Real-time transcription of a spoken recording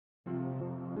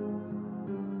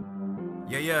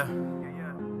Yeah.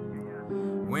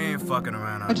 We ain't fucking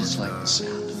around. I just like the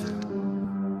sound of it.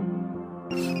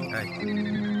 Hey.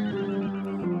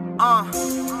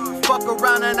 Fuck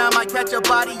around and I might catch a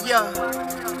body, yeah.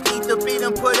 Eat the beat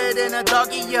and put it in a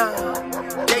doggy, yeah.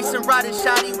 Jason riding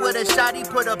shotty with a shotty,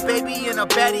 put a baby in a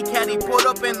baddie caddy, pulled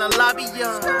up in the lobby,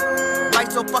 yeah.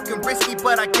 Life so fucking risky,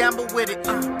 but I gamble with it.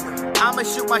 I'ma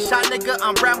shoot my shot, nigga,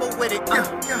 I'm ramble with it.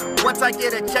 Once I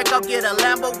get a check, I'll get a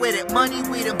Lambo with it. Money,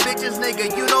 weed, and bitches,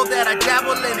 nigga, you know that I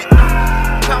dabble in it.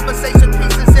 Conversation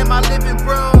pieces in my living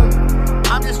room.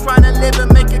 I'm just trying to live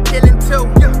and make a killing too.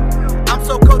 I'm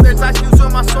so cold, there's ice cubes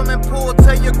in my swimming pool.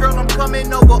 Tell your girl I'm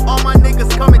coming over, all my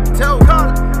niggas coming too.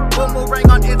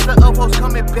 Boomerang on Insta of hoes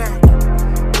coming back.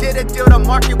 Did a deal to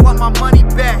market, want my money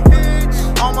back.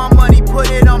 All my money, put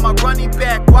it on my running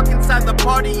back. Walk inside the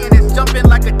party and it's jumping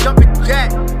like a jumping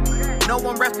jack. No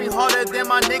one reps me harder than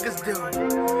my niggas do.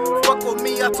 Fuck with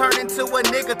me, I'll turn into a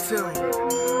nigga too.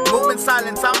 Move in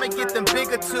silence, I'ma get them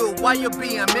bigger too. Why you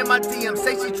BM in my DM,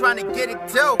 say she tryna get it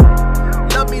too.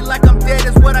 Love me like I'm dead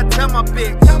is what I tell my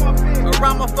bitch. Or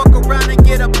I'ma fuck around and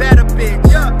get a better bitch.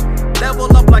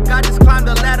 Level up like I just climbed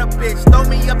a ladder, bitch. Throw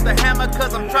me up the hammer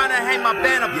cause I'm tryna hang my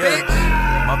banner, bitch.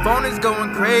 My phone is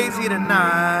going crazy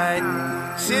tonight.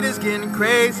 Shit is getting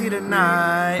crazy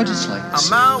tonight. I just like the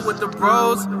I'm out with the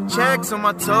bros, checks on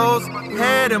my toes,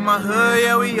 head in my hood,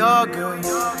 yeah, we all good.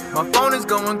 My phone is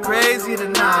going crazy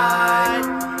tonight.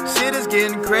 Shit is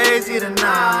getting crazy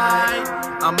tonight.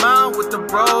 I'm out with the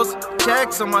bros,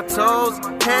 checks on my toes,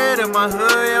 head in my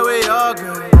hood, yeah, we all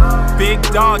good. Big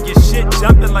dog, your shit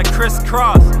jumping like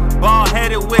crisscross. Ball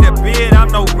headed with a beard, I'm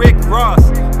no Rick Ross.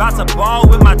 About to ball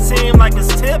with my team like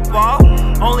it's tip ball.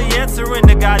 Only answering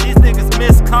the guy, these niggas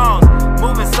miss calls.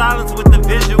 Moving silence with the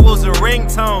visuals and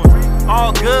ringtones.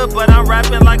 All good, but I'm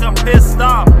rapping like I'm pissed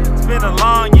off. It's been a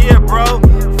long year, bro.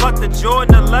 Fuck the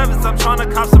Jordan 11s, I'm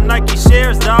tryna cop some Nike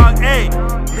shares, dog. Hey,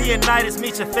 Leonidas,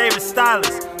 meet your favorite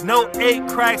stylist. No 8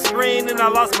 crack screen and I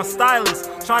lost my stylist.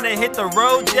 Tryna hit the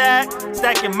road, jack,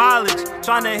 stacking mileage.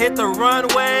 Tryna hit the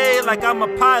runway like I'm a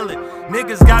pilot.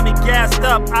 Niggas got me gassed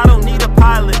up, I don't need a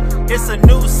pilot. It's a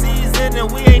new season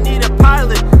and we ain't need a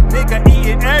pilot. Nigga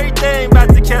eating everything, about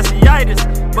to catch itis.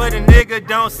 But a nigga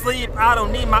don't sleep, I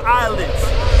don't need my eyelids.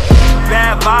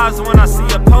 Bad vibes when I see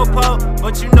a popo,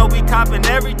 but you know we copping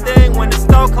everything when the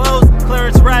store closed.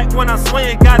 Clearance rack when I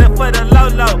swing, got it for the low.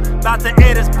 About to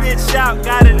air this bitch out,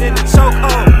 got it in the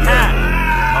chokehold.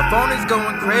 My phone is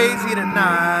going crazy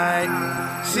tonight.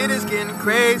 Shit is getting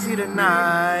crazy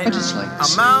tonight. I just like the I'm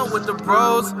sound. out with the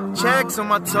bros, checks on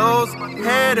my toes,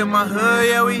 head in my hood,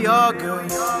 yeah, we all good.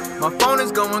 My phone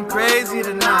is going crazy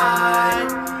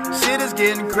tonight. Shit is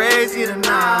getting crazy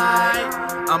tonight.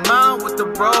 I'm out with the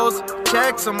bros,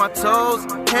 checks on my toes,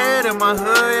 head in my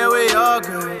hood, yeah, we all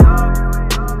good.